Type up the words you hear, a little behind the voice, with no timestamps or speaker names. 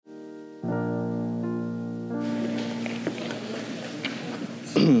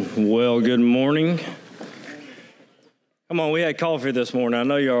Well, good morning. Come on, we had coffee this morning. I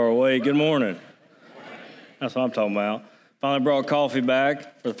know you are awake. Good morning. That's what I'm talking about. Finally brought coffee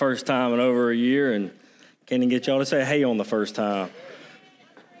back for the first time in over a year, and can't even get y'all to say hey on the first time.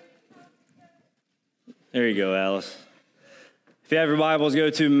 There you go, Alice. If you have your Bibles,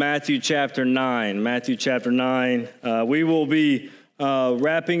 go to Matthew chapter 9. Matthew chapter 9. We will be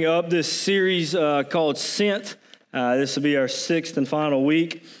wrapping up this series called Sent. This will be our sixth and final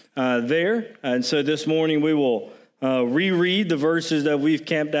week there. And so this morning we will reread the verses that we've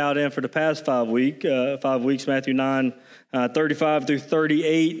camped out in for the past 5 weeks, Matthew 9, 35 through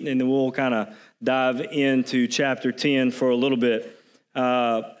 38, and then we'll kind of dive into chapter 10 for a little bit.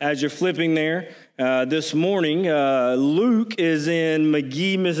 As you're flipping there, this morning, Luke is in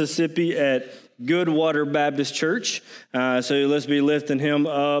McGee, Mississippi at Goodwater Baptist Church. So let's be lifting him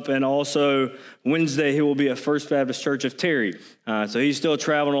up. And also Wednesday, he will be at First Baptist Church of Terry. So he's still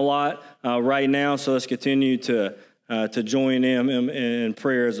traveling a lot right now. So let's continue to join him in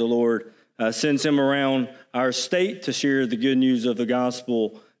prayer as the Lord sends him around our state to share the good news of the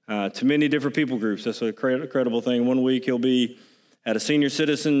gospel to many different people groups. That's an incredible thing. One week he'll be at a senior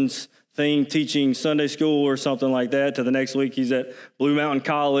citizens thing teaching Sunday school or something like that. To the next week he's at Blue Mountain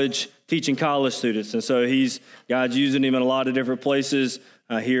College teaching college students. And so God's using him in a lot of different places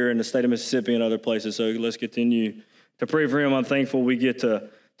here in the state of Mississippi and other places. So let's continue to pray for him. I'm thankful we get to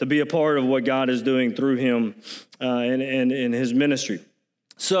be a part of what God is doing through him and in his ministry.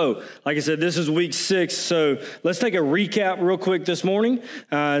 So, like I said, this is week 6. So let's take a recap real quick this morning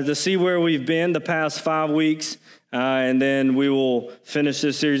to see where we've been the past 5 weeks. And then we will finish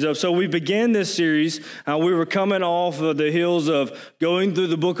this series up. So we began this series. We were coming off of the heels of going through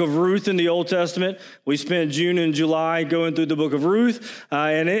the book of Ruth in the Old Testament. We spent June and July going through the book of Ruth.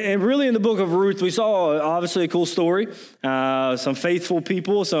 And really in the book of Ruth, we saw obviously a cool story, some faithful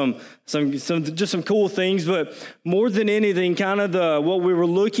people, some cool things. But more than anything, kind of what we were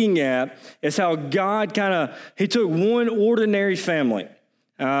looking at is how God he took one ordinary family.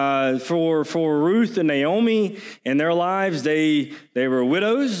 For Ruth and Naomi in their lives, they were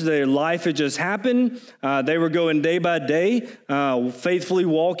widows. Their life had just happened. They were going day by day, faithfully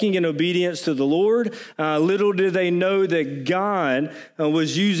walking in obedience to the Lord. Little did they know that God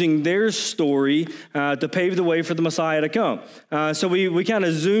was using their story to pave the way for the Messiah to come. So we kind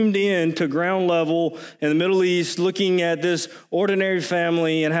of zoomed in to ground level in the Middle East, looking at this ordinary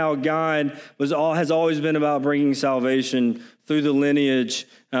family and how God has always been about bringing salvation through the lineage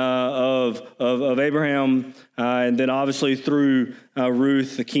of Abraham, and then obviously through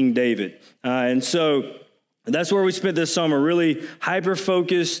Ruth, the King David. And so that's where we spent this summer, really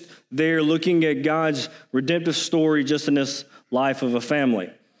hyper-focused there, looking at God's redemptive story just in this life of a family.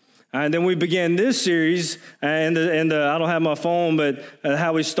 And then we began this series, and I don't have my phone, but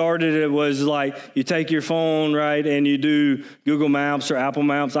how we started it was like you take your phone, right, and you do Google Maps or Apple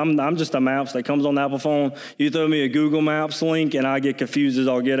Maps. I'm just a Maps that comes on the Apple phone. You throw me a Google Maps link, and I get confused as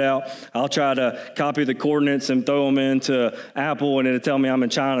I'll get out. I'll try to copy the coordinates and throw them into Apple, and it'll tell me I'm in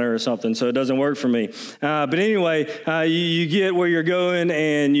China or something, so it doesn't work for me. But anyway, you get where you're going,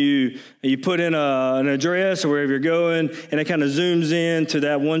 and you put in an address or wherever you're going, and it kind of zooms in to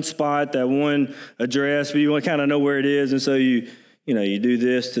that one spot, that one address, but you want to kind of know where it is. And so you do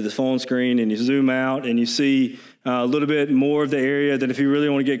this to the phone screen and you zoom out and you see a little bit more of the area than if you really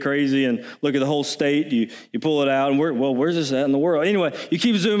want to get crazy and look at the whole state. You pull it out and where's this at in the world? Anyway, you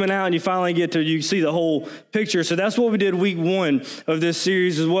keep zooming out and you finally you see the whole picture. So that's what we did week 1 of this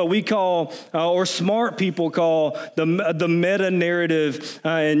series, is what we call, or smart people call, the meta narrative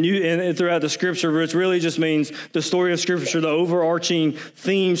and throughout the scripture, which really just means the story of scripture, the overarching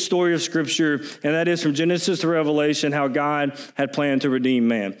theme story of scripture, and that is from Genesis to Revelation, how God had planned to redeem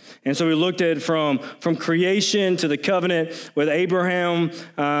man. And so we looked at from creation to the covenant with Abraham,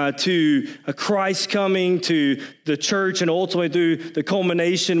 to Christ coming, to the church, and ultimately through the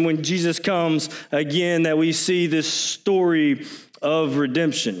culmination when Jesus comes again, that we see this story of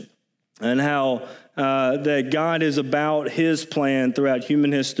redemption and how that God is about his plan throughout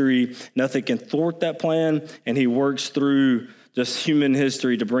human history. Nothing can thwart that plan, and he works through just human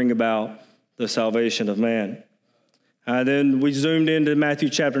history to bring about the salvation of man. Then we zoomed into Matthew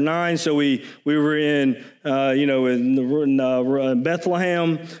chapter 9. So we were in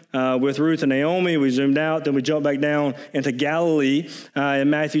Bethlehem with Ruth and Naomi. We zoomed out. Then we jumped back down into Galilee in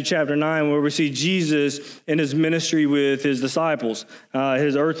Matthew chapter 9, where we see Jesus in his ministry with his disciples,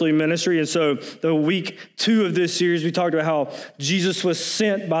 his earthly ministry. And so the week 2 of this series, we talked about how Jesus was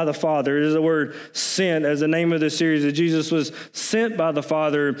sent by the Father. It is the word sent as the name of this series, that Jesus was sent by the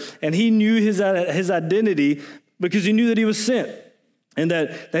Father, and he knew his identity because he knew that he was sent. And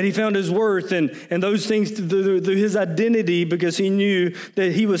that he found his worth and those things through his identity, because he knew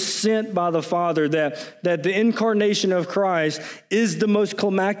that he was sent by the Father, that the incarnation of Christ is the most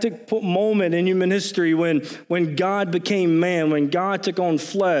climactic moment in human history when God became man, when God took on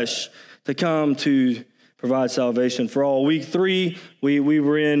flesh to come to provide salvation for all. Week 3, we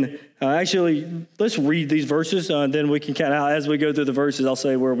were in, actually, let's read these verses, then we can count out as we go through the verses. I'll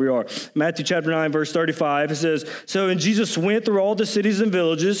say where we are. Matthew chapter 9, verse 35, it says, "So, and Jesus went through all the cities and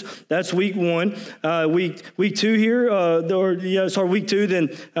villages." That's week 1. Week 2 here, week 2, then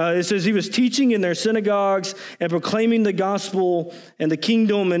it says he was teaching in their synagogues and proclaiming the gospel and the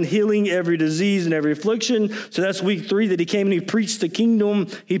kingdom and healing every disease and every affliction. So that's week 3, that he came and he preached the kingdom,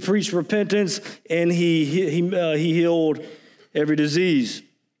 he preached repentance, and he healed every disease.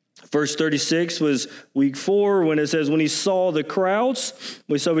 Verse 36 was week 4 when it says, when he saw the crowds.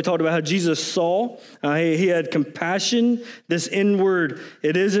 We talked about how Jesus saw. He had compassion. This inward,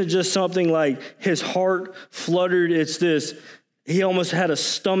 it isn't just something like his heart fluttered. It's this, he almost had a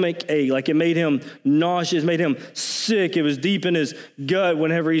stomach ache. Like it made him nauseous, made him sick. It was deep in his gut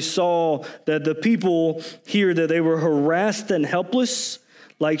whenever he saw that the people here, that they were harassed and helpless,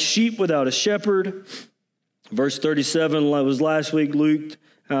 like sheep without a shepherd. Verse 37 was last week. Luke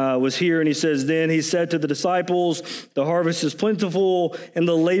was here, and he says, then he said to the disciples, the harvest is plentiful and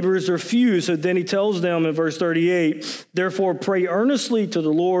the laborers are few. So then he tells them in verse 38, therefore pray earnestly to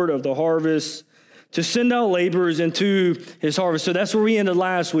the Lord of the harvest to send out laborers into his harvest. So that's where we ended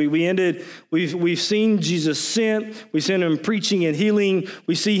last week. We've seen Jesus sent. We've seen him preaching and healing.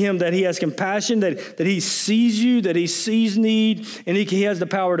 We see him that he has compassion, that he sees you, that he sees need, and he has the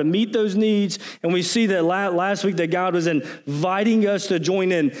power to meet those needs. And we see that last week that God was inviting us to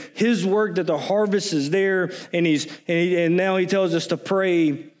join in his work, that the harvest is there, and now he tells us to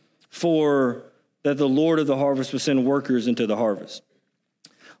pray for that the Lord of the harvest will send workers into the harvest.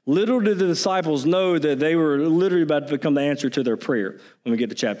 Little did the disciples know that they were literally about to become the answer to their prayer when we get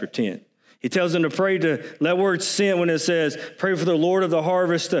to chapter 10. He tells them to pray that word sent, when it says, pray for the Lord of the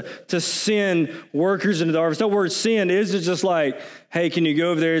harvest to send workers into the harvest. That word send isn't just like, hey, can you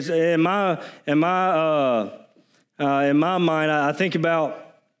go over there? In my mind, I think about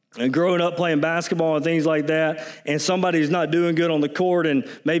growing up playing basketball and things like that, and somebody's not doing good on the court, and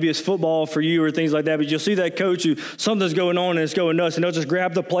maybe it's football for you or things like that, but you'll see that coach who something's going on and it's going nuts, and they'll just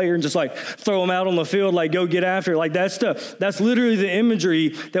grab the player and just like throw him out on the field, like go get after it. Like that's literally the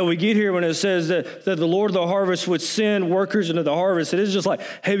imagery that we get here when it says that the Lord of the harvest would send workers into the harvest. It is just like,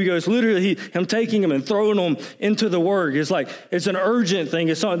 hey, we go, it's literally him taking them and throwing them into the work. It's like, it's an urgent thing.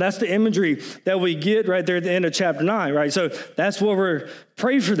 It's something, that's the imagery that we get right there at the end of chapter 9, right? So that's what we're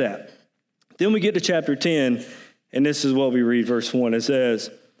pray for that. Then we get to chapter 10, and this is what we read, verse 1. It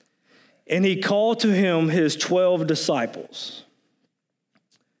says, and he called to him his 12 disciples.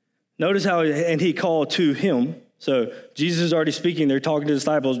 Notice how, and he called to him. So Jesus is already speaking. They're talking to the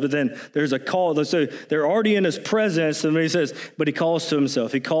disciples, but then there's a call. So they're already in his presence, and he says, but he calls to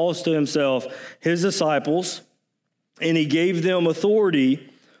himself. He calls to himself his disciples, and he gave them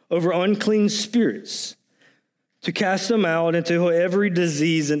authority over unclean spirits, to cast them out into every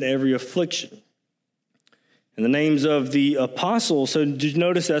disease and every affliction. And the names of the apostles, so did you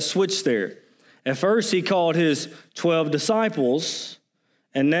notice that switch there? At first he called his 12 disciples,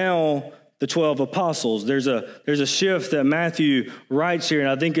 and now the 12 apostles. There's a shift that Matthew writes here, and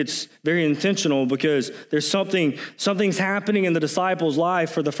I think it's very intentional because there's something's happening in the disciples'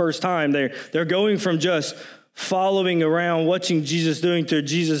 life for the first time. They're going from just following around, watching Jesus doing, to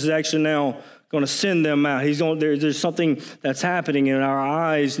Jesus is actually now going to send them out. There's something that's happening, and our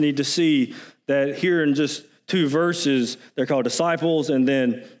eyes need to see that here in just 2 verses, they're called disciples and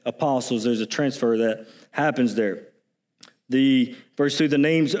then apostles. There's a transfer that happens there. Verse 2, the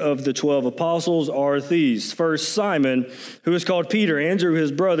names of the 12 apostles are these. First, Simon, who is called Peter, Andrew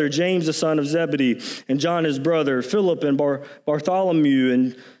his brother, James the son of Zebedee, and John his brother, Philip and Bartholomew,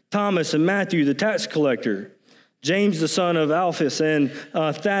 and Thomas and Matthew the tax collector, James the son of Alphaeus, and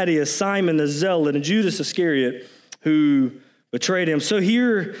Thaddeus, Simon the zealot, and Judas Iscariot, who betrayed him. So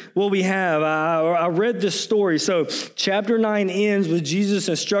here, what we have, I read this story. So chapter 9 ends with Jesus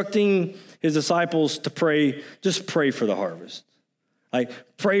instructing his disciples to pray, just pray for the harvest. Like,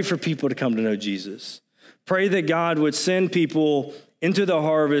 pray for people to come to know Jesus. Pray that God would send people into the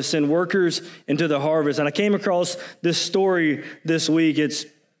harvest, send workers into the harvest. And I came across this story this week. It's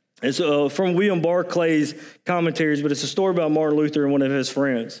from William Barclay's commentaries, but it's a story about Martin Luther and one of his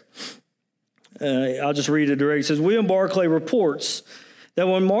friends. I'll just read it direct. It says, William Barclay reports that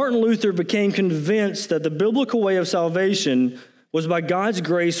when Martin Luther became convinced that the biblical way of salvation was by God's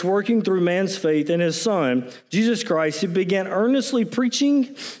grace working through man's faith in his Son, Jesus Christ, who began earnestly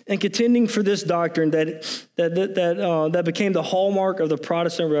preaching and contending for this doctrine that became the hallmark of the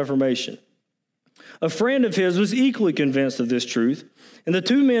Protestant Reformation. A friend of his was equally convinced of this truth, and the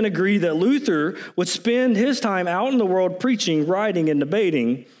two men agreed that Luther would spend his time out in the world preaching, writing, and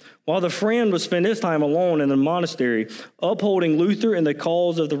debating, while the friend would spend his time alone in the monastery, upholding Luther in the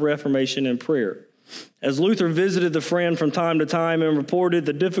cause of the Reformation in prayer. As Luther visited the friend from time to time and reported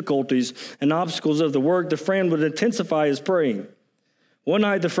the difficulties and obstacles of the work, the friend would intensify his praying. One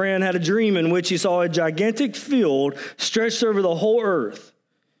night, the friend had a dream in which he saw a gigantic field stretched over the whole earth.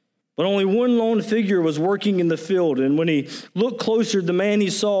 But only one lone figure was working in the field, and when he looked closer, the man he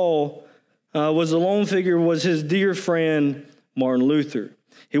saw was the lone figure was his dear friend, Martin Luther.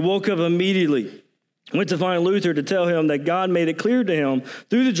 He woke up immediately, went to find Luther to tell him that God made it clear to him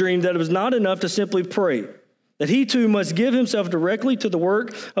through the dream that it was not enough to simply pray, that he too must give himself directly to the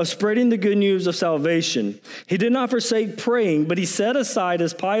work of spreading the good news of salvation. He did not forsake praying, but he set aside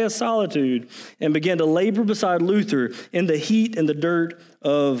his pious solitude and began to labor beside Luther in the heat and the dirt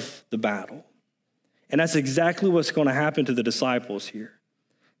of the battle. And that's exactly what's going to happen to the disciples here.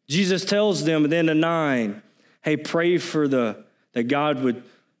 Jesus tells them then in 9, hey, pray for that God would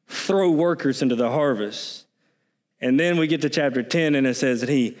throw workers into the harvest. And then we get to chapter 10 and it says that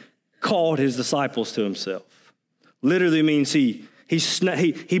he called his disciples to himself. Literally means he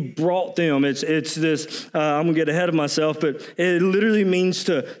brought them. It's this, I'm going to get ahead of myself, but it literally means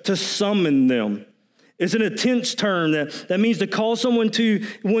to summon them. It's an intense term that means to call someone to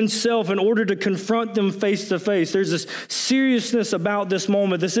oneself in order to confront them face to face. There's this seriousness about this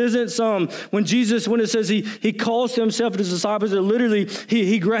moment. This isn't when it says he calls to himself and his disciples, it literally,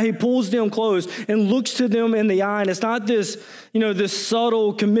 he pulls them close and looks to them in the eye. And it's not this, this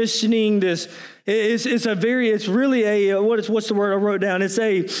subtle commissioning, it's really a, what's the word I wrote down?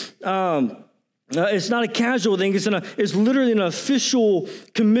 It's not a casual thing. It's literally an official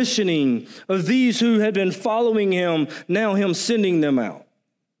commissioning of these who had been following him, now him sending them out.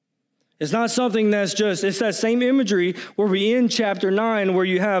 It's not something it's that same imagery where we end chapter 9, where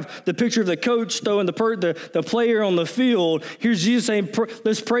you have the picture of the coach throwing the player on the field. Here's Jesus saying,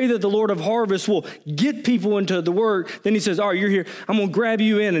 let's pray that the Lord of harvest will get people into the work. Then he says, all right, you're here. I'm going to grab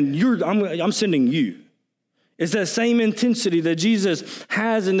you in and I'm sending you. It's that same intensity that Jesus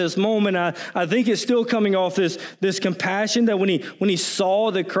has in this moment. I think it's still coming off this compassion that when he saw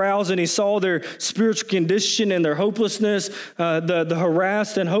the crowds and he saw their spiritual condition and their hopelessness, the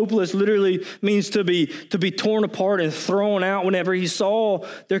harassed and hopeless literally means to be torn apart and thrown out. Whenever he saw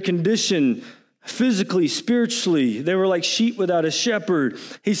their condition physically, spiritually, they were like sheep without a shepherd.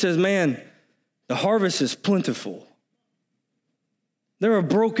 He says, man, the harvest is plentiful. There are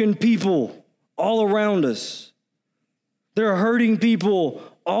broken people all around us. There are hurting people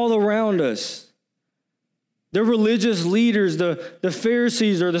all around us. The religious leaders, the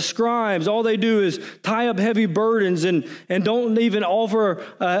Pharisees or the scribes, all they do is tie up heavy burdens and don't even offer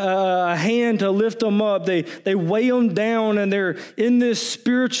a hand to lift them up. They weigh them down, and they're in this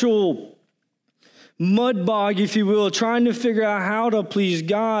spiritual mud bog, if you will, trying to figure out how to please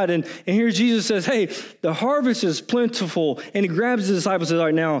God. And here Jesus says, hey, the harvest is plentiful. And he grabs his disciples and says, all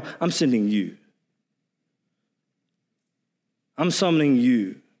right, now I'm sending you. I'm summoning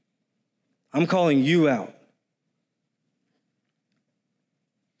you. I'm calling you out.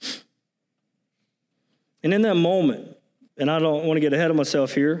 And in that moment, and I don't want to get ahead of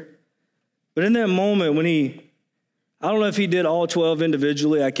myself here, but in that moment when I don't know if he did all 12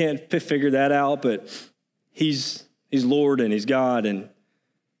 individually, I can't figure that out, but he's Lord and he's God.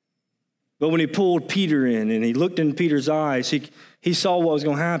 But when he pulled Peter in and he looked in Peter's eyes, he saw what was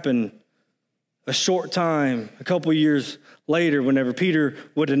going to happen a short time, a couple years later, whenever Peter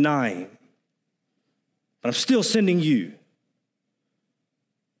would deny him. But I'm still sending you.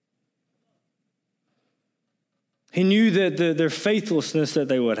 He knew that their faithlessness that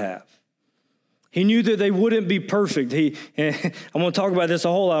they would have. He knew that they wouldn't be perfect. I'm going to talk about this a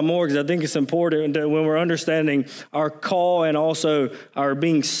whole lot more because I think it's important that when we're understanding our call and also our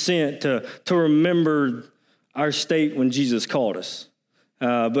being sent to remember our state when Jesus called us.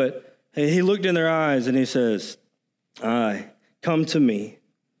 But he looked in their eyes and he says, come to me.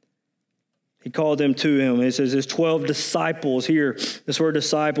 He called them to him. He says his 12 disciples here. This word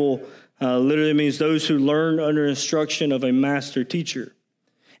disciple literally means those who learn under instruction of a master teacher.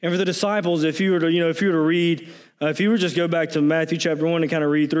 And for the disciples, if you were to read, if you were just go back to Matthew chapter 1 and kind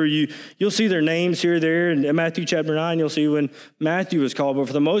of read through, you'll see their names here, there. And in Matthew chapter 9, you'll see when Matthew was called. But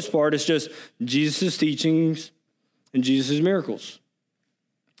for the most part, it's just Jesus' teachings and Jesus' miracles.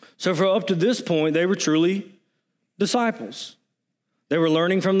 So for up to this point, they were truly disciples. They were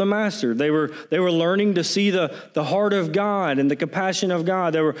learning from the master. They were learning to see the heart of God and the compassion of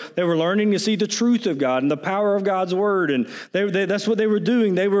God. They were learning to see the truth of God and the power of God's word. And that's what they were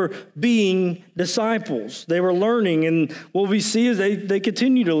doing. They were being disciples. They were learning. And what we see is they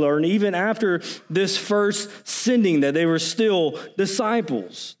continue to learn even after this first sending, that they were still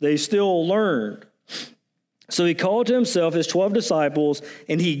disciples. They still learned. So he called to himself his 12 disciples,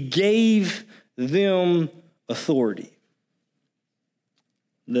 and he gave them authority.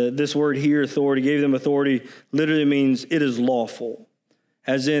 This word here, authority, gave them authority, literally means it is lawful.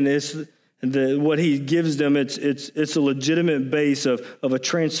 As in, what he gives them, it's a legitimate base of a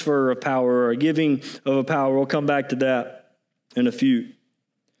transfer of power or a giving of a power. We'll come back to that in a few.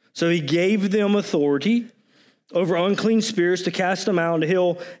 So he gave them authority over unclean spirits to cast them out and to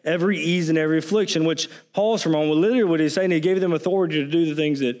heal every ease and every affliction, which Paul's from on. Literally what he's saying, he gave them authority to do the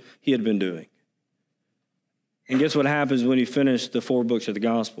things that he had been doing. And guess what happens when you finish the 4 books of the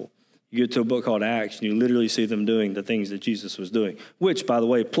gospel? You get to a book called Acts, and you literally see them doing the things that Jesus was doing, which, by the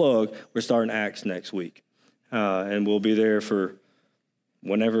way, we're starting Acts next week. And we'll be there for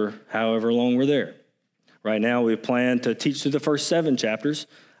however long we're there. Right now, we plan to teach through the first 7 chapters.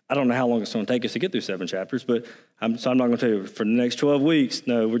 I don't know how long it's going to take us to get through 7 chapters, but I'm not going to tell you for the next 12 weeks.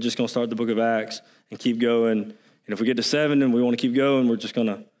 No, we're just going to start the book of Acts and keep going. And if we get to 7 and we want to keep going, we're just going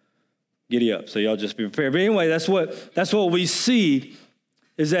to giddy up. So y'all just be prepared. But anyway, that's what we see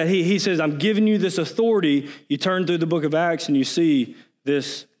is that he says, I'm giving you this authority. You turn through the book of Acts and you see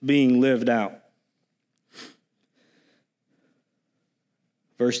this being lived out.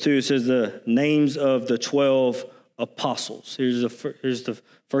 Verse 2, it says the names of the 12 apostles. Here's the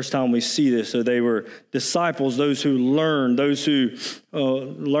first time we see this. So they were disciples, those who learned, those who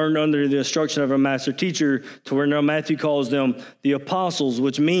learned under the instruction of a master teacher, to where now Matthew calls them the apostles,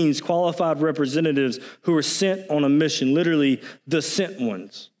 which means qualified representatives who were sent on a mission, literally the sent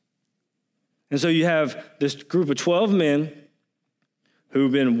ones. And so you have this group of 12 men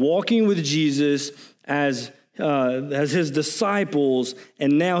who've been walking with Jesus as his disciples,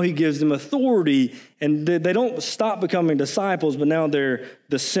 and now he gives them authority, and they don't stop becoming disciples, but now they're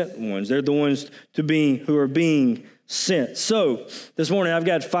the sent ones. They're the ones who are being sent. So this morning I've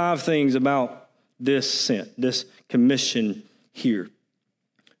got 5 things about this commission here.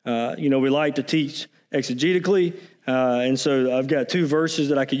 We like to teach exegetically, and so I've got 2 verses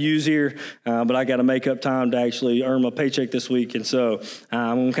that I could use here, but I got to make up time to actually earn my paycheck this week, and so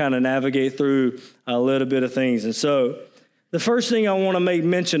I'm going to kind of navigate through a little bit of things. And so the first thing I want to make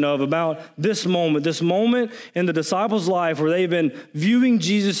mention of about this moment in the disciples' life where they've been viewing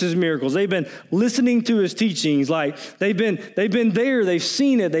Jesus' miracles, they've been listening to his teachings, like they've been there, they've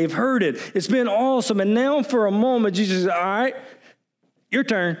seen it, they've heard it, it's been awesome, and now for a moment, Jesus says, all right, your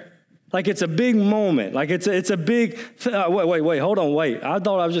turn. Like it's a big moment. Like it's a big, hold on. I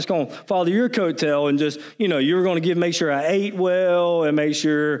thought I was just going to follow your coattail and just, you were going to make sure I ate well and make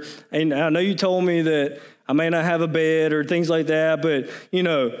sure, and I know you told me that I may not have a bed or things like that, but,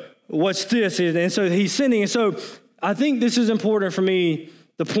 what's this? And so he's sending. And so I think this is important for me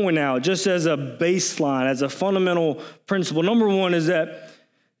to point out just as a baseline, as a fundamental principle. Number 1 is that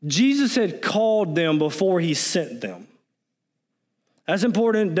Jesus had called them before he sent them. That's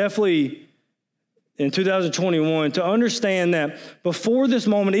important, definitely, in 2021, to understand that before this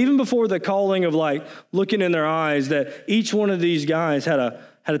moment, even before the calling of looking in their eyes, that each one of these guys had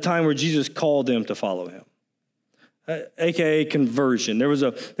a time where Jesus called them to follow him, aka conversion. There was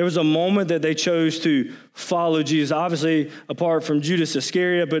a moment that they chose to follow Jesus. Obviously, apart from Judas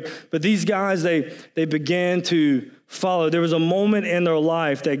Iscariot, but these guys they began to follow. There was a moment in their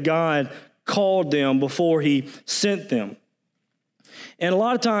life that God called them before he sent them. And a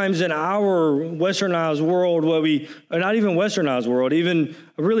lot of times in our westernized world, not even westernized world, even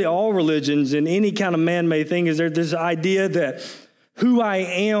really all religions and any kind of man-made thing, is there's this idea that who I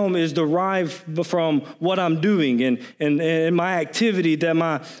am is derived from what I'm doing and my activity, that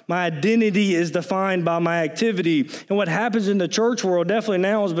my identity is defined by my activity. And what happens in the church world definitely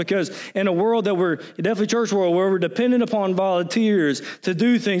now is because in a world that definitely church world where we're dependent upon volunteers to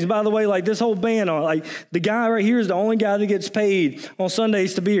do things. By the way, like this whole band, the guy right here is the only guy that gets paid on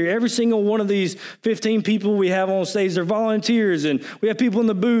Sundays to be here. Every single one of these 15 people we have on stage, they're volunteers, and we have people in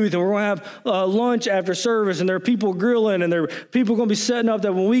the booth, and we're going to have lunch after service, and there are people grilling, and there are people going to be setting up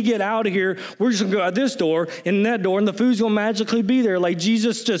that when we get out of here, we're just going to go out this door and that door, and the food's going to magically be there. Like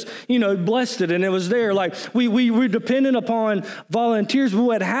Jesus just, blessed it, and it was there. Like we're dependent upon volunteers, but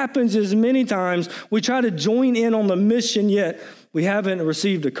what happens is many times we try to join in on the mission, yet we haven't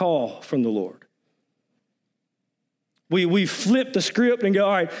received a call from the Lord. We flip the script and go,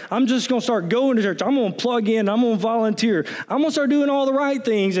 all right, I'm just going to start going to church. I'm going to plug in. I'm going to volunteer. I'm going to start doing all the right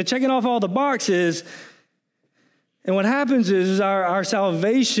things and checking off all the boxes. And what happens is our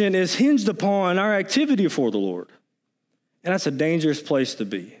salvation is hinged upon our activity for the Lord. And that's a dangerous place to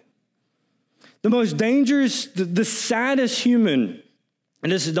be. The most dangerous, the saddest human,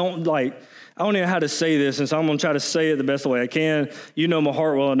 and this is I don't know how to say this, and so I'm going to try to say it the best way I can. You know my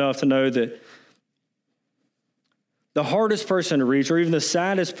heart well enough to know that the hardest person to reach, or even the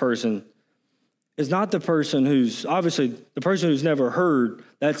saddest person, is not the person who's never heard.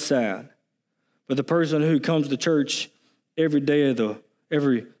 That's sad. But the person who comes to church every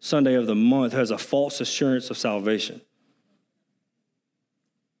Sunday of the month has a false assurance of salvation.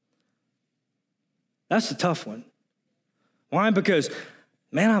 That's a tough one. Why? Because,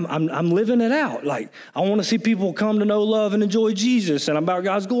 man, I'm living it out. Like, I want to see people come to know, love, and enjoy Jesus, and I'm about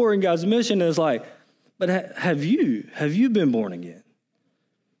God's glory and God's mission. And it's like, but have you been born again?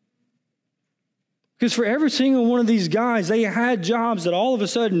 Because for every single one of these guys, they had jobs that all of a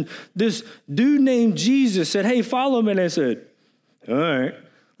sudden this dude named Jesus said, hey, follow me. And they said, all right,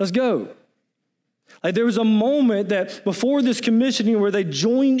 let's go. Like there was a moment that before this commissioning where they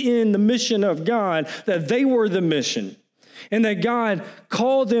joined in the mission of God, that they were the mission. And that God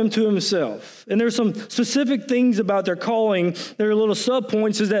called them to himself. And there's some specific things about their calling. There are little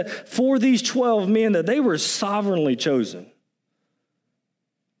subpoints is that for these 12 men that they were sovereignly chosen.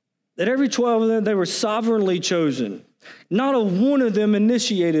 That every 12 of them, they were sovereignly chosen. Not a one of them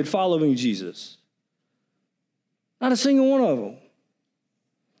initiated following Jesus. Not a single one of them.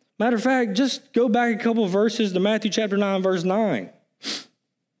 Matter of fact, just go back a couple of verses to Matthew chapter 9, verse 9.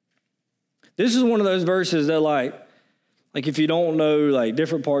 This is one of those verses that like if you don't know like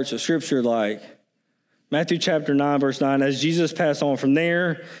different parts of Scripture, like Matthew chapter 9, verse 9, as Jesus passed on from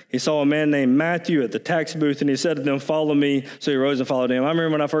there, he saw a man named Matthew at the tax booth, and he said to them, follow me. So he rose and followed him. I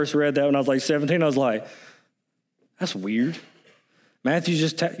remember when I first read that when I was like 17, I was like, that's weird. Matthew's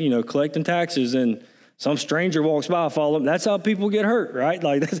just, collecting taxes, and some stranger walks by, follow him. That's how people get hurt, right?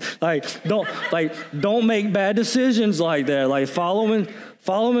 Don't make bad decisions like that. Like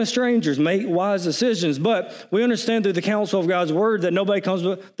following strangers, make wise decisions. But we understand through the counsel of God's word that nobody comes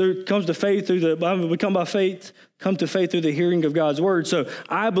to faith we come to faith through the hearing of God's word. So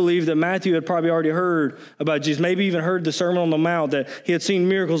I believe that Matthew had probably already heard about Jesus, maybe even heard the Sermon on the Mount, that he had seen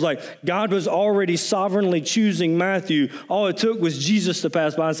miracles. Like God was already sovereignly choosing Matthew. All it took was Jesus to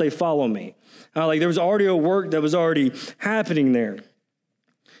pass by and say, follow me. There was already a work that was already happening there.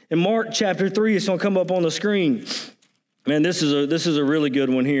 In Mark chapter 3, it's going to come up on the screen. Man, this is a really good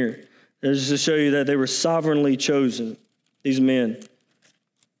one here. Just to show you that they were sovereignly chosen, these men.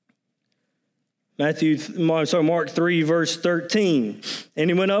 Mark 3, verse 13. And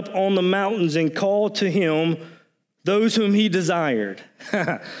he went up on the mountains and called to him those whom he desired.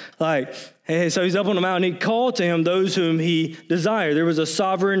 So he's up on the mountain. He called to him those whom he desired. There was a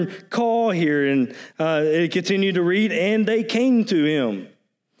sovereign call here. And it continued to read, and they came to him.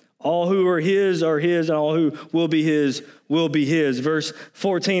 All who are his, and all who will be his, will be his. Verse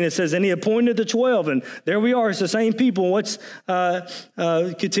 14, it says, and he appointed the 12. And there we are. It's the same people. Let's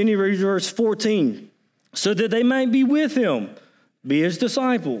continue reading verse 14. So that they might be with him, be his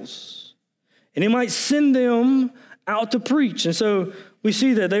disciples. And he might send them out to preach. And so we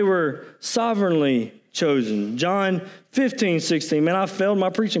see that they were sovereignly chosen. John 15, 16. Man, I failed my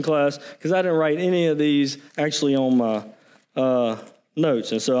preaching class because I didn't write any of these actually on my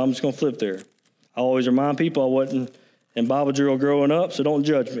notes. And so I'm just going to flip there. I always remind people I wasn't in Bible drill growing up, so don't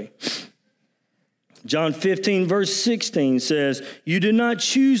judge me. John 15, verse 16 says, you did not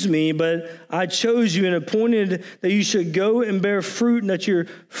choose me, but I chose you and appointed that you should go and bear fruit, and that your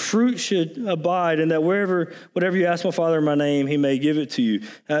fruit should abide, and that whatever you ask my Father in my name, he may give it to you.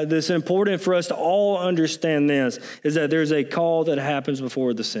 This is important for us to all understand this, is that there's a call that happens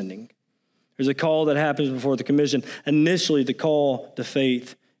before the sending. There's a call that happens before the commission. Initially, the call to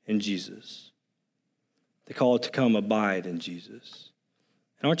faith in Jesus. The call to come abide in Jesus.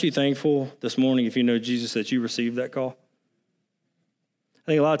 And aren't you thankful this morning, if you know Jesus, that you received that call? I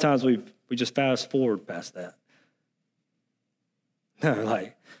think a lot of times we just fast forward past that. No,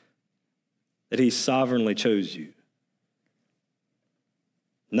 that he sovereignly chose you.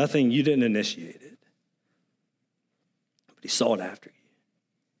 Nothing, you didn't initiate it. But he sought after you.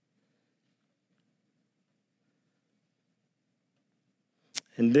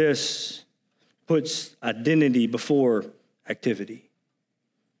 And this puts identity before activity.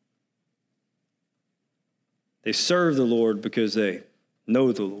 They serve the Lord because they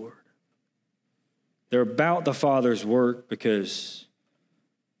know the Lord. They're about the Father's work because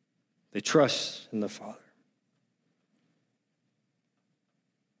they trust in the Father.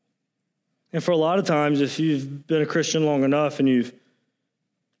 And for a lot of times, if you've been a Christian long enough and you've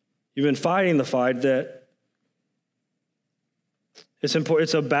been fighting the fight, that it's important.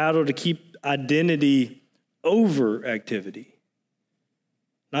 It's a battle to keep identity over activity.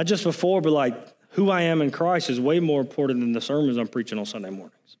 Not just before, but like who I am in Christ is way more important than the sermons I'm preaching on Sunday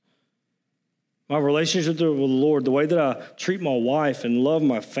mornings. My relationship with the Lord, the way that I treat my wife and love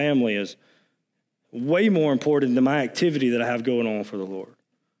my family is way more important than my activity that I have going on for the Lord.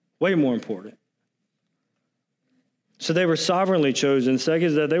 Way more important. So they were sovereignly chosen. Second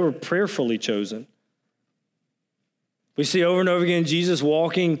is that they were prayerfully chosen. We see over and over again Jesus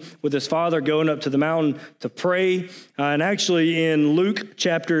walking with his Father, going up to the mountain to pray. And actually in Luke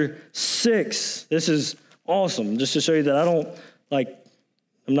chapter 6, this is awesome, just to show you that I'm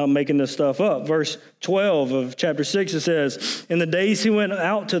not making this stuff up. Verse 12 of chapter 6, it says, "In the days he went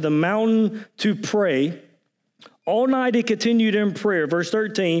out to the mountain to pray, all night he continued in prayer." Verse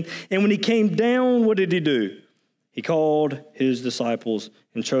 13, "And when he came down, what did he do? He called his disciples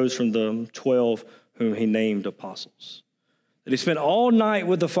and chose from them 12 whom he named apostles." That he spent all night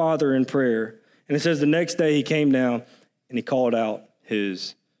with the Father in prayer. And it says the next day he came down and he called out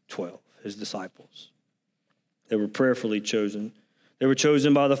his 12, his disciples. They were prayerfully chosen. They were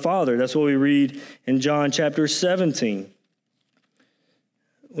chosen by the Father. That's what we read in John chapter 17.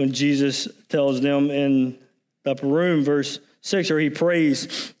 When Jesus tells them in the upper room, verse 6, or he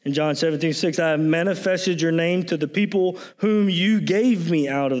prays in John 17:6, "I have manifested your name to the people whom you gave me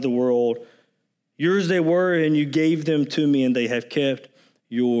out of the world. Yours they were, and you gave them to me, and they have kept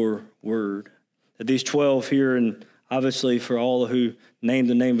your word." That these 12 here, and obviously for all who named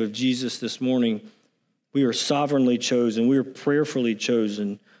the name of Jesus this morning, we are sovereignly chosen. We are prayerfully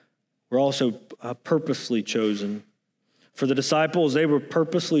chosen. We're also purposely chosen. For the disciples, they were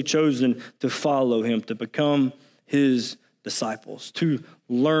purposely chosen to follow him, to become his disciples, to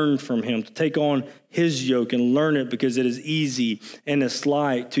learn from him, to take on his yoke and learn it because it is easy and it's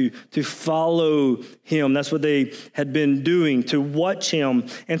light, to follow him. That's what they had been doing, to watch him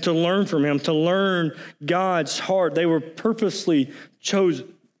and to learn from him, to learn God's heart. They were purposely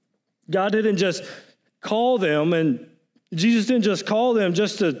chosen. God didn't just call them, and Jesus didn't just call them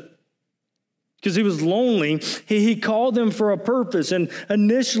just to because he was lonely. He called them for a purpose. And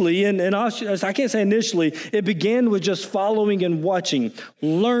initially, and I can't say initially, it began with just following and watching,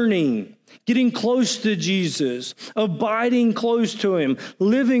 learning, getting close to Jesus, abiding close to him,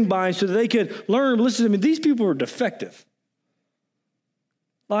 living by him so that they could learn. Listen to me, these people are defective.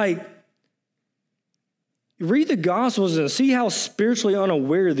 Like, read the Gospels and see how spiritually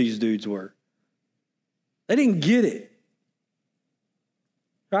unaware these dudes were. They didn't get it.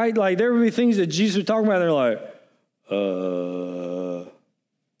 Right? Like, there would be things that Jesus would talk about, and they're like,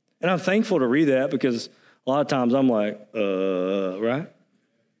 And I'm thankful to read that because a lot of times I'm like, right?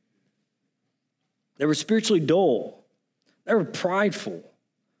 They were spiritually dull. They were prideful.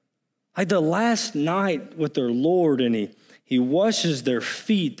 Like the last night with their Lord, and he washes their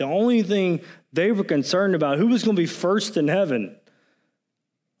feet. The only thing they were concerned about, who was going to be first in heaven.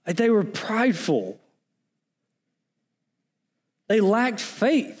 Like they were prideful. They lacked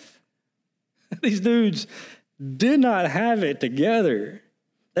faith. These dudes did not have it together.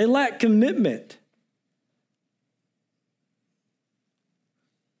 They lacked commitment.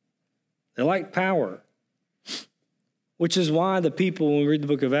 They lacked power. Which is why the people, when we read the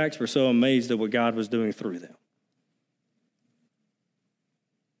book of Acts, were so amazed at what God was doing through them.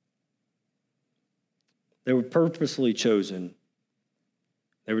 They were purposely chosen.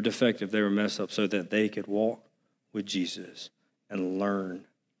 They were defective. They were messed up so that they could walk with Jesus and learn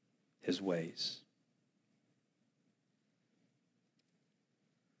his ways.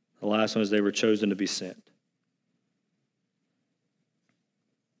 The last one is they were chosen to be sent.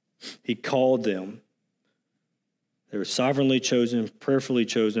 He called them. They were sovereignly chosen, prayerfully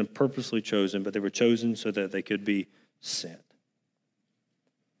chosen, purposely chosen, but they were chosen so that they could be sent.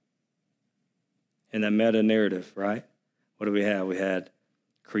 In that meta-narrative, right? What do we have? We had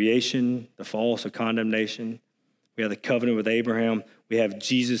creation, the fall, so condemnation. We have the covenant with Abraham. We have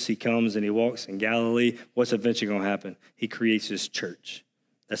Jesus. He comes and he walks in Galilee. What's eventually going to happen? He creates his church.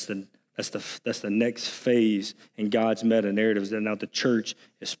 That's the next phase in God's meta-narrative, is that now the church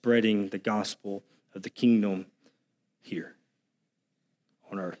is spreading the gospel of the kingdom here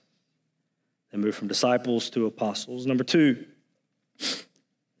on earth. They move from disciples to apostles. Number 2,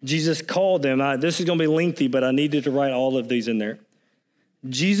 Jesus called them. This is going to be lengthy, but I needed to write all of these in there.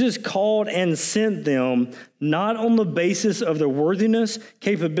 Jesus called and sent them not on the basis of their worthiness,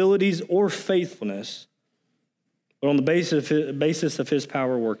 capabilities, or faithfulness, but on the basis of his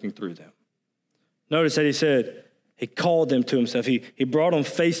power working through them. Notice that he said He called them to himself. He brought them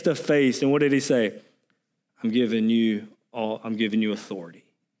face to face. And what did he say? I'm giving you authority.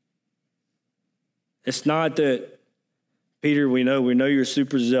 It's not that, Peter, we know you're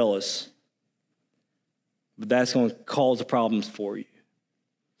super zealous, but that's going to cause problems for you.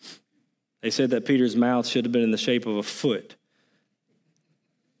 They said that Peter's mouth should have been in the shape of a foot.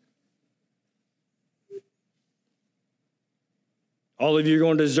 All of you are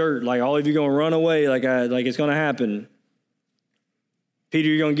going to desert, like all of you are going to run away, like it's going to happen. Peter,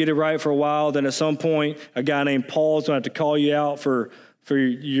 you're going to get it right for a while. Then at some point, a guy named Paul is going to have to call you out for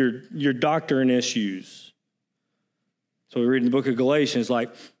your doctrine issues. So we read in the book of Galatians,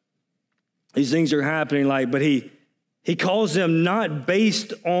 like these things are happening, but he calls them not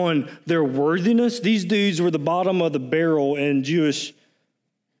based on their worthiness. These dudes were the bottom of the barrel in Jewish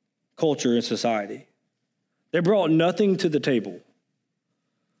culture and society. They brought nothing to the table.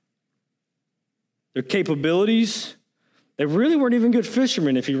 Their capabilities, they really weren't even good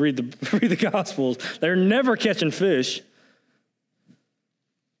fishermen if you read the Gospels. They're never catching fish.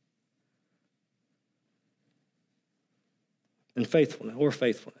 And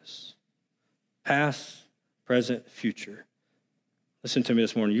faithfulness. Past, present, future. Listen to me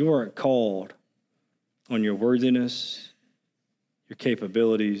this morning. You weren't called on your worthiness, your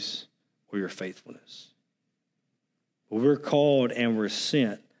capabilities, or your faithfulness. But we're called and we're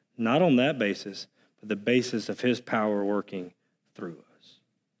sent, not on that basis, but the basis of his power working through us.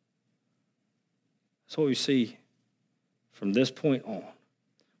 That's what we see from this point on.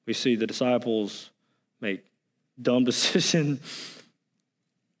 We see the disciples make dumb decision,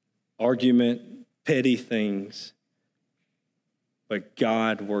 argument, petty things, but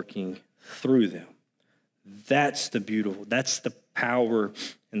God working through them. That's the power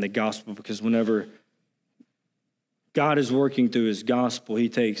in the gospel, because whenever God is working through his gospel, he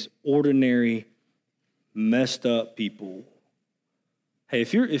takes ordinary, messed up people. Hey,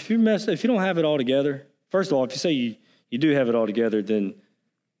 if you're messed up, if you don't have it all together, first of all, if you say you do have it all together, then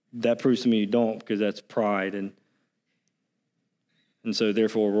that proves to me you don't, because that's pride, and so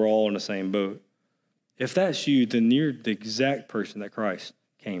therefore we're all in the same boat. If that's you, then you're the exact person that Christ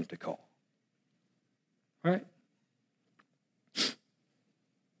came to call. Right?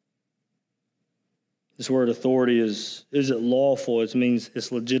 This word authority is it lawful? It means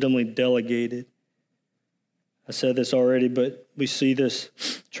it's legitimately delegated. I said this already, but we see this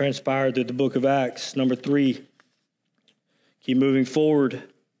transpire through the book of Acts. Number 3, keep moving forward.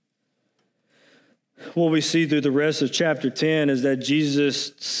 What we see through the rest of chapter 10 is that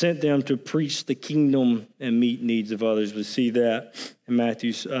Jesus sent them to preach the kingdom and meet needs of others. We see that in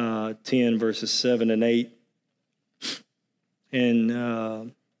Matthew 10, verses 7 and 8.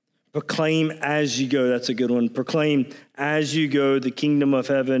 And proclaim as you go. That's a good one. Proclaim as you go, the kingdom of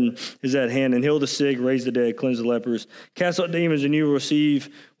heaven is at hand. And heal the sick, raise the dead, cleanse the lepers, cast out demons, and you will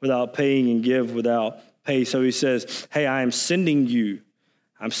receive without paying and give without pay. So he says, hey, I am sending you.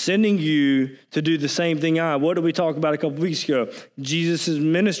 I'm sending you to do the same thing What did we talk about a couple weeks ago? Jesus'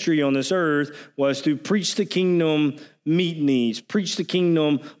 ministry on this earth was to preach the kingdom, meet needs, preach the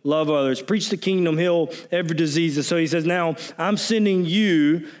kingdom, love others, preach the kingdom, heal every disease. And so he says, now I'm sending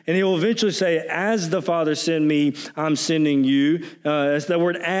you, and he'll eventually say, as the Father sent me, I'm sending you. The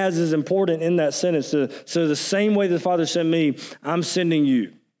word as is important in that sentence. So the same way the Father sent me, I'm sending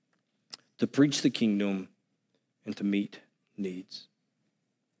you to preach the kingdom and to meet needs.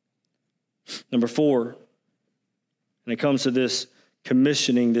 Number 4, when it comes to this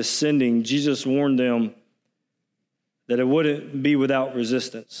commissioning, this sending, Jesus warned them that it wouldn't be without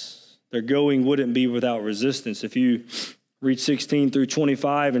resistance. Their going wouldn't be without resistance. If you read 16 through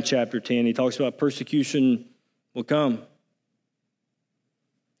 25 in chapter 10, he talks about persecution will come.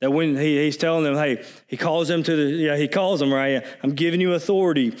 That when he's telling them, hey, he calls them, right? I'm giving you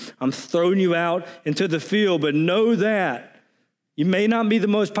authority. I'm throwing you out into the field, but know that you may not be the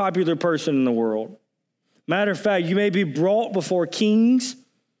most popular person in the world. Matter of fact, you may be brought before kings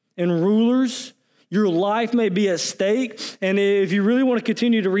and rulers. Your life may be at stake. And if you really want to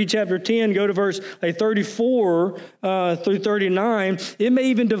continue to read chapter 10, go to verse 34 through 39. It may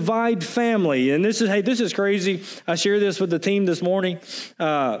even divide family. And this is crazy. I shared this with the team this morning.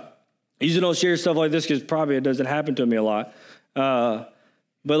 I usually don't share stuff like this because probably it doesn't happen to me a lot. But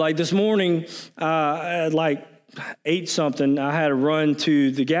like this morning, I ate something. I had to run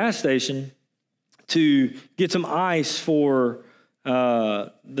to the gas station to get some ice for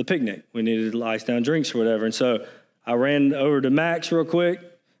the picnic. We needed ice down drinks or whatever. And so I ran over to Max real quick.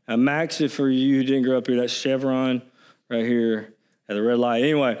 Max, if for you who didn't grow up here, that's Chevron right here at the red light.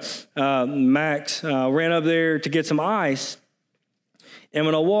 Anyway, Max ran up there to get some ice. And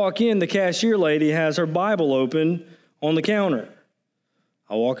when I walk in, the cashier lady has her Bible open on the counter.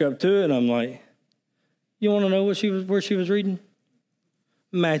 I walk up to it and I'm like, you want to know where she was reading?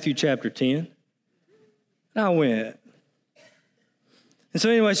 Matthew chapter 10. And I went. And so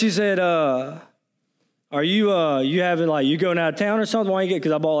anyway, she said, are you having you going out of town or something? Why you get?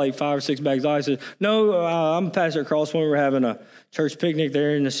 Because I bought like 5 or 6 bags of ice. I said, no, I'm a pastor at Crosspoint. We're having a church picnic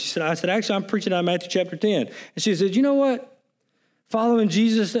there. And I said, actually, I'm preaching out of Matthew chapter 10. And she said, you know what? Following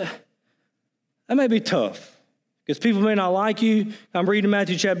Jesus, that may be tough. Because people may not like you. I'm reading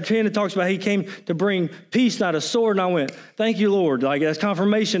Matthew chapter 10. It talks about he came to bring peace, not a sword. And I went, thank you, Lord. Like, that's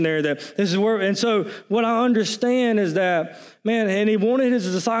confirmation there that this is where. And so what I understand is that, man, and he wanted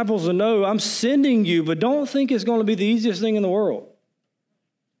his disciples to know, I'm sending you, but don't think it's going to be the easiest thing in the world.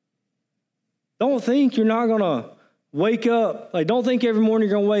 Don't think you're not going to wake up. Like, don't think every morning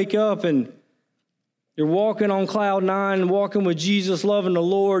you're going to wake up and you're walking on cloud 9, walking with Jesus, loving the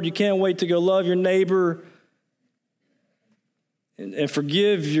Lord. You can't wait to go love your neighbor and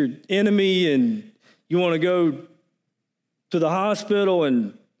forgive your enemy, and you want to go to the hospital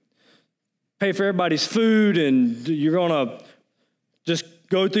and pay for everybody's food, and you're going to just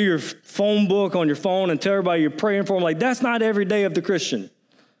go through your phone book on your phone and tell everybody you're praying for them. Like, that's not every day of the Christian.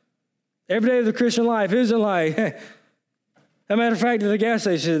 Every day of the Christian life isn't like, as a matter of fact, at the gas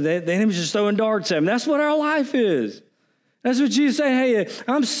station, the enemy's just throwing darts at them. That's what our life is. That's what Jesus said. Hey,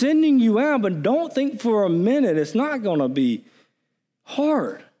 I'm sending you out, but don't think for a minute it's not going to be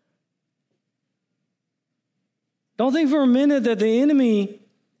hard. Don't think for a minute that the enemy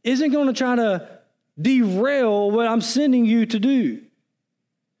isn't going to try to derail what I'm sending you to do.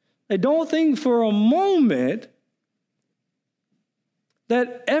 Don't think for a moment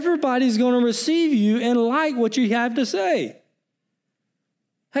that everybody's going to receive you and like what you have to say.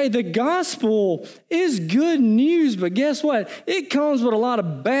 Hey, the gospel is good news, but guess what? It comes with a lot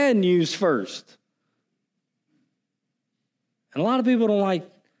of bad news first. And a lot of people don't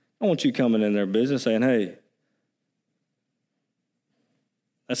want you coming in their business saying, hey,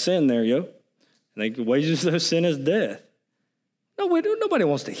 that's sin there, yo. And the wages of sin is death. No, nobody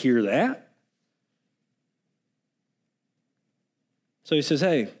wants to hear that. So he says,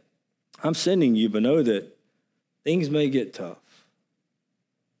 hey, I'm sending you, but know that things may get tough.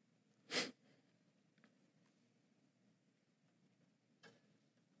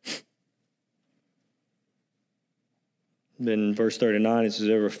 Then in verse 39, it says,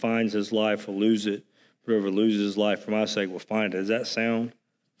 whoever finds his life will lose it. Whoever loses his life for my sake will find it. Does that sound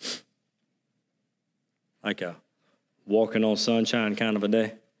like a walking on sunshine kind of a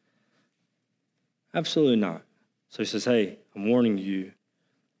day? Absolutely not. So he says, hey, I'm warning you.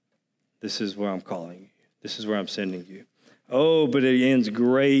 This is where I'm calling you. This is where I'm sending you. Oh, but it ends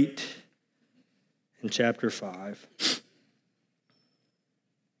great in chapter 5.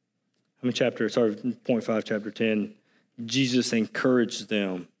 Point 5, chapter 10. Jesus encouraged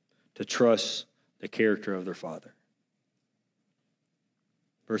them to trust the character of their Father.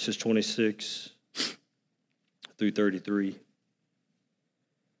 Verses 26 through 33.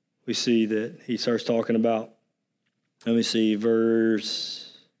 We see that he starts talking about,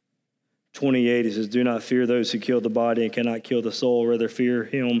 verse 28. He says, do not fear those who kill the body and cannot kill the soul. Rather fear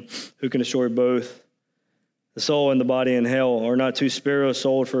him who can destroy both the soul and the body in hell. Are not 2 sparrows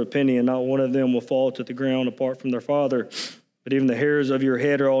sold for a penny, and not one of them will fall to the ground apart from their Father? But even the hairs of your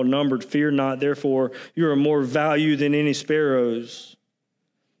head are all numbered. Fear not, therefore, you are more valued than any sparrows.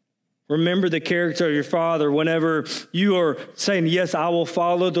 Remember the character of your Father whenever you are saying, yes, I will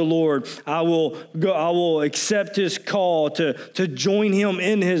follow the Lord. I will accept his call to join him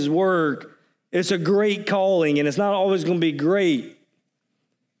in his work. It's a great calling, and it's not always going to be great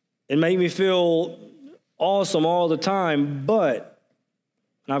and make me feel awesome all the time, but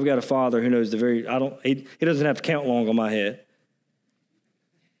I've got a Father who knows he doesn't have to count long on my head,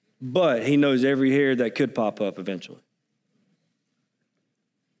 but he knows every hair that could pop up eventually.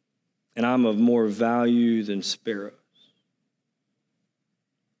 And I'm of more value than sparrows.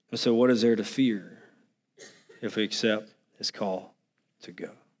 And so what is there to fear if we accept his call to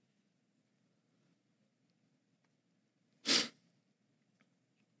go?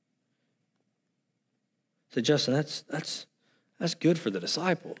 So Justin, that's good for the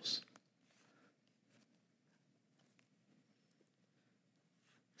disciples.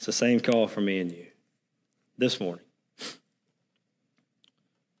 It's the same call for me and you this morning.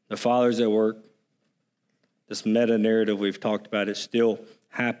 The Father's at work. This meta-narrative we've talked about is still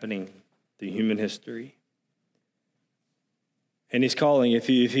happening through human history. And he's calling, if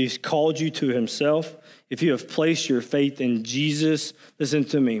he's called you to himself, if you have placed your faith in Jesus, listen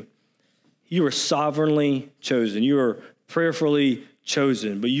to me, you are sovereignly chosen. You are prayerfully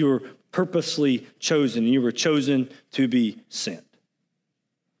chosen, but you were purposely chosen. You were chosen to be sent.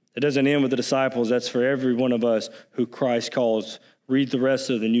 It doesn't end with the disciples. That's for every one of us who Christ calls. Read the rest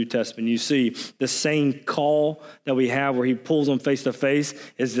of the New Testament. You see the same call that we have where he pulls them face to face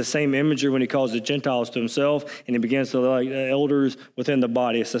is the same imagery when he calls the Gentiles to himself and he begins to like the elders within the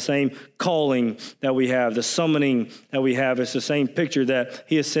body. It's the same calling that we have, the summoning that we have. It's the same picture that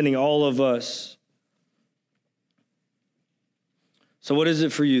he is sending all of us. So what is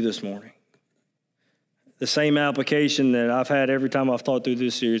it for you this morning? The same application that I've had every time I've taught through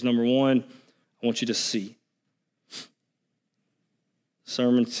this series. Number one, I want you to see.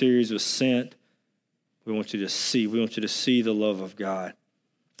 Sermon series was sent. We want you to see. We want you to see the love of God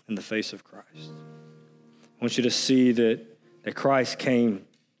in the face of Christ. I want you to see that Christ came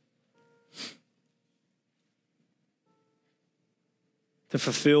to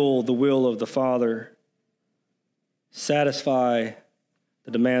fulfill the will of the Father, satisfy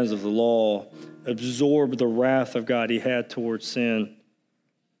the demands of the law, absorb the wrath of God he had towards sin.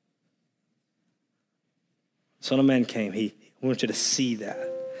 Son of Man came. I want you to see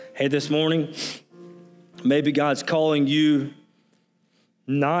that. Hey, this morning, maybe God's calling you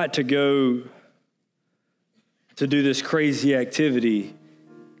not to go to do this crazy activity.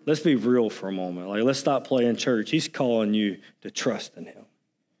 Let's be real for a moment. Like, let's stop playing church. He's calling you to trust in him.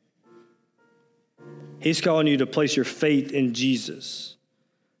 He's calling you to place your faith in Jesus,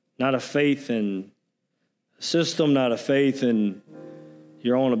 not a faith in a system, not a faith in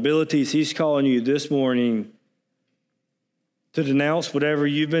your own abilities. He's calling you this morning to denounce whatever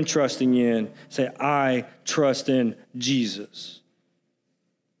you've been trusting in. Say, I trust in Jesus.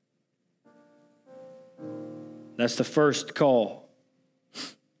 That's the first call.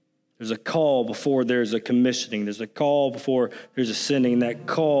 There's a call before there's a commissioning. There's a call before there's a sending. And that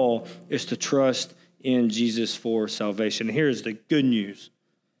call is to trust in Jesus for salvation. And here's the good news.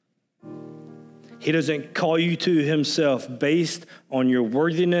 He doesn't call you to himself based on your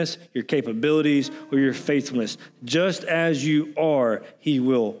worthiness, your capabilities, or your faithfulness. Just as you are, he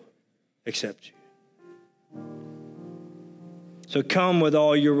will accept you. So come with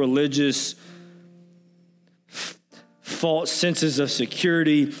all your religious false senses of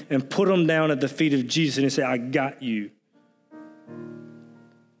security and put them down at the feet of Jesus and say, I got you.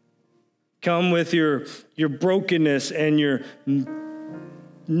 Come with your brokenness and your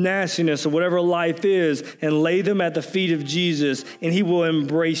nastiness or whatever life is and lay them at the feet of Jesus and he will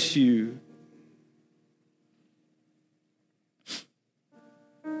embrace you.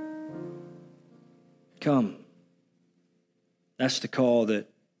 Come. That's the call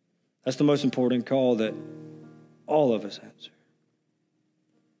that's the most important call that all of us answer.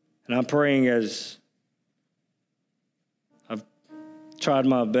 And I'm praying as I've tried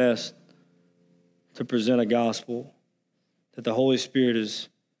my best to present a gospel that the Holy Spirit is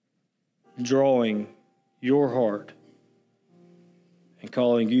drawing your heart and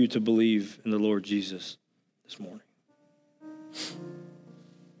calling you to believe in the Lord Jesus this morning.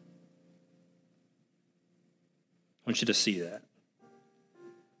 I want you to see that.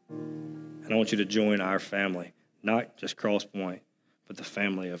 And I want you to join our family, not just Cross Point, but the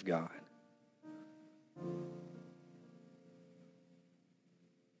family of God.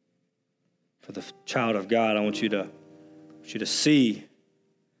 For the child of God, I want you to see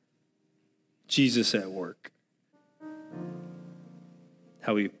Jesus at work.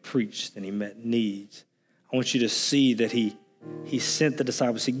 How he preached and he met needs. I want you to see that he sent the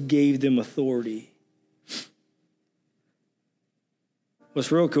disciples. He gave them authority.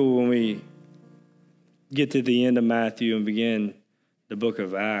 What's real cool when we get to the end of Matthew and begin the book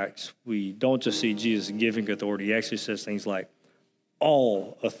of Acts, we don't just see Jesus giving authority. He actually says things like,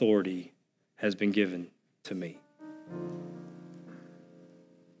 all authority has been given to me.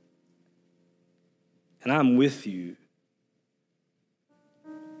 And I'm with you.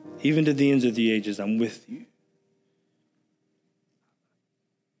 Even to the ends of the ages, I'm with you.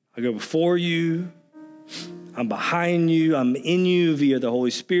 I go before you. I'm behind you. I'm in you via the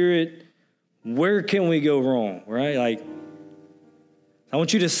Holy Spirit. Where can we go wrong, right? Like, I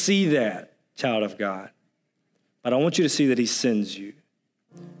want you to see that, child of God. But I want you to see that he sends you.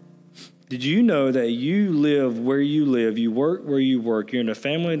 Did you know that you live where you live, you work where you work, you're in the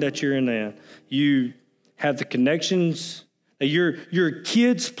family that you're in, you have the connections, that your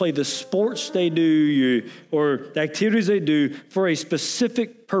kids play the sports they do, or the activities they do for a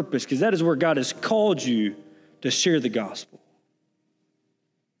specific purpose, because that is where God has called you to share the gospel.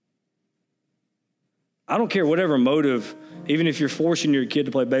 I don't care whatever motive, even if you're forcing your kid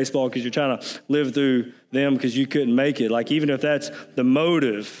to play baseball because you're trying to live through them because you couldn't make it, like even if that's the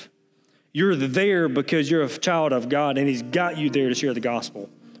motive, You're there because you're a child of God, and he's got you there to share the gospel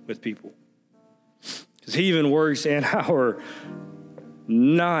with people. Because he even works in our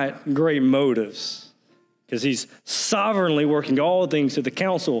not great motives. Because he's sovereignly working all things to the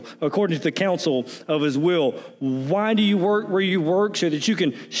counsel, according to the counsel of his will. Why do you work where you work? So that you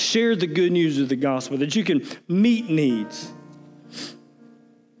can share the good news of the gospel, that you can meet needs.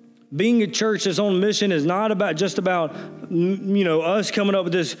 Being a church that's on mission is not just about us coming up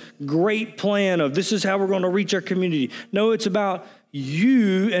with this great plan of this is how we're going to reach our community. No, it's about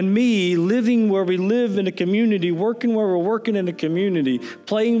you and me living where we live in the community, working where we're working in the community,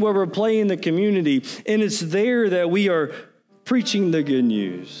 playing where we're playing in the community. And it's there that we are preaching the good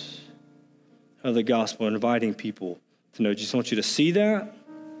news of the gospel, inviting people to know. I just want you to see that.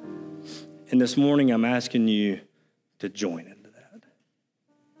 And this morning, I'm asking you to join into that.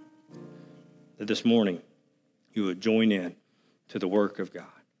 That this morning, you would join in to the work of God.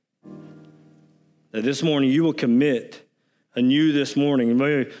 That this morning, you will commit anew this morning.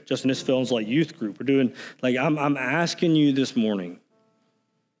 Maybe Justin, this feels like youth group. We're doing, I'm asking you this morning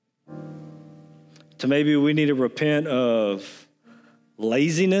to maybe we need to repent of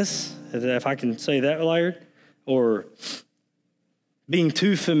laziness, if I can say that, Laird, or being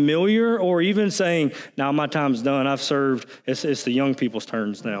too familiar, or even saying, now my time's done, I've served, it's the young people's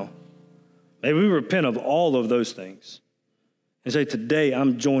turns now. Maybe we repent of all of those things and say, today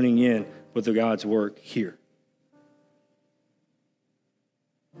I'm joining in with the God's work here.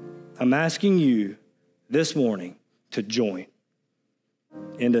 I'm asking you this morning to join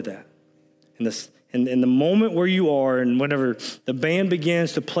into that. In the moment where you are, and whenever the band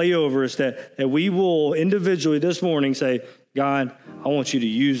begins to play over us, that we will individually this morning say, God, I want you to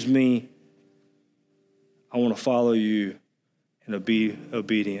use me. I want to follow you and be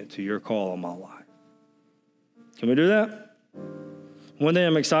obedient to your call on my life. Can we do that? One thing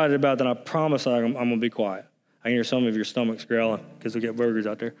I'm excited about that I promise I'm going to be quiet. I can hear some of your stomachs growling because we get burgers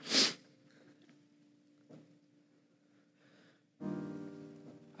out there.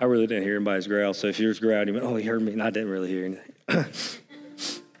 I really didn't hear anybody's growl, so if yours growled, you went, oh, he heard me, and I didn't really hear anything.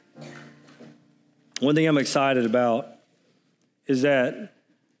 One thing I'm excited about is that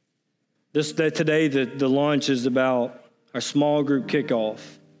today the lunch is about our small group kickoff.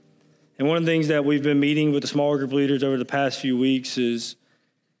 And one of the things that we've been meeting with the small group leaders over the past few weeks is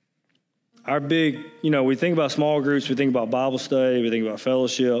our big, we think about small groups, we think about Bible study, we think about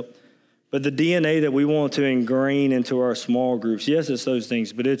fellowship, but the DNA that we want to ingrain into our small groups, yes, it's those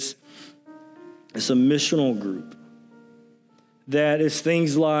things, but it's a missional group. That is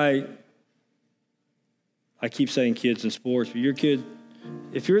things like, I keep saying kids in sports, but your kid,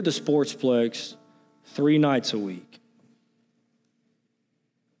 if you're at the Sportsplex 3 nights a week,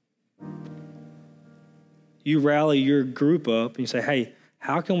 you rally your group up and you say, hey,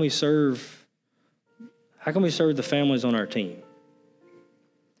 how can we serve the families on our team?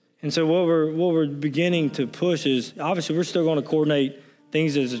 And so what we're beginning to push is, obviously we're still going to coordinate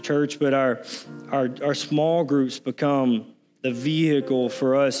things as a church, but our small groups become the vehicle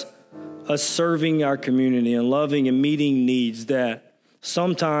for us serving our community and loving and meeting needs that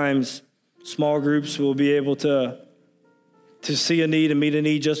sometimes small groups will be able to see a need and meet a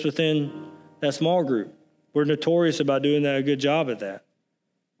need just within that small group. We're notorious about doing a good job at that.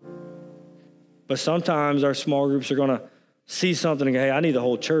 But sometimes our small groups are going to see something and go, hey, I need the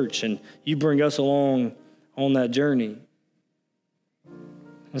whole church, and you bring us along on that journey.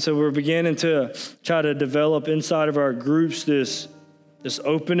 And so we're beginning to try to develop inside of our groups this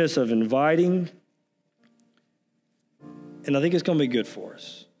openness of inviting, and I think it's going to be good for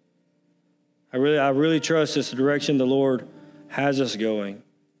us. I really trust this direction the Lord has us going,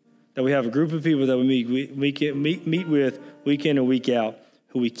 that we have a group of people that we meet with week in and week out,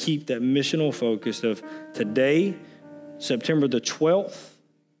 who we keep that missional focus of today, September the 12th.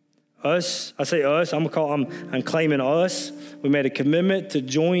 Us, I say us, I'm claiming us. We made a commitment to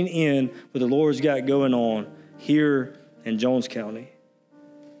join in what the Lord's got going on here in Jones County.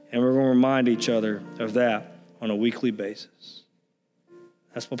 And we're going to remind each other of that on a weekly basis.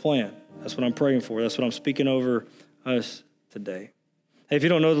 That's my plan. That's what I'm praying for. That's what I'm speaking over us today. Hey, if you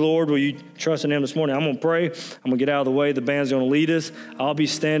don't know the Lord, will you trust in him this morning? I'm going to pray. I'm going to get out of the way. The band's going to lead us. I'll be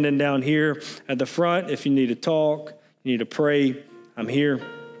standing down here at the front. If you need to talk, you need to pray, I'm here.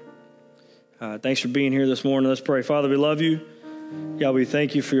 Thanks for being here this morning. Let's pray. Father, we love you. God, we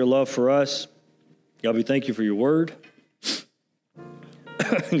thank you for your love for us. God, we thank you for your word.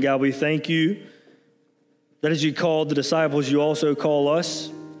 God, we thank you that as you called the disciples, you also call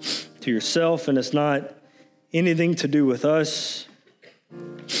us to yourself, and it's not anything to do with us,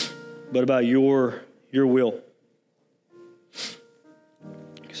 but about your will.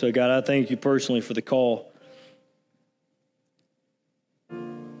 So, God, I thank you personally for the call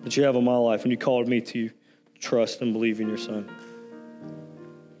that you have on my life when you called me to trust and believe in your Son.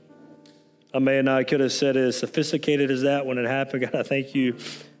 I may and I could have said it as sophisticated as that when it happened. God, I thank you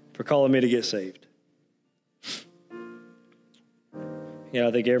for calling me to get saved. Yeah,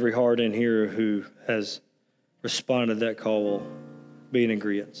 I think every heart in here who has responded to that call will be in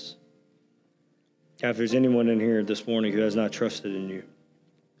agreement. God, if there's anyone in here this morning who has not trusted in you,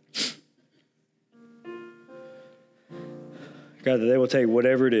 God, that they will take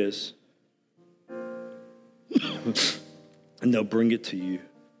whatever it is and they'll bring it to you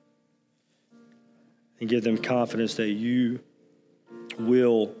and give them confidence that you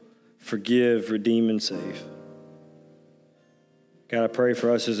will forgive, redeem, and save. God, I pray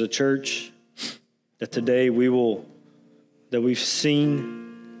for us as a church that today we've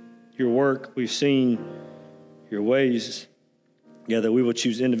seen your work, we've seen your ways, that we will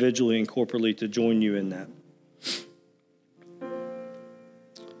choose individually and corporately to join you in that.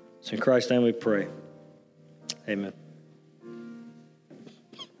 So in Christ's name we pray. Amen.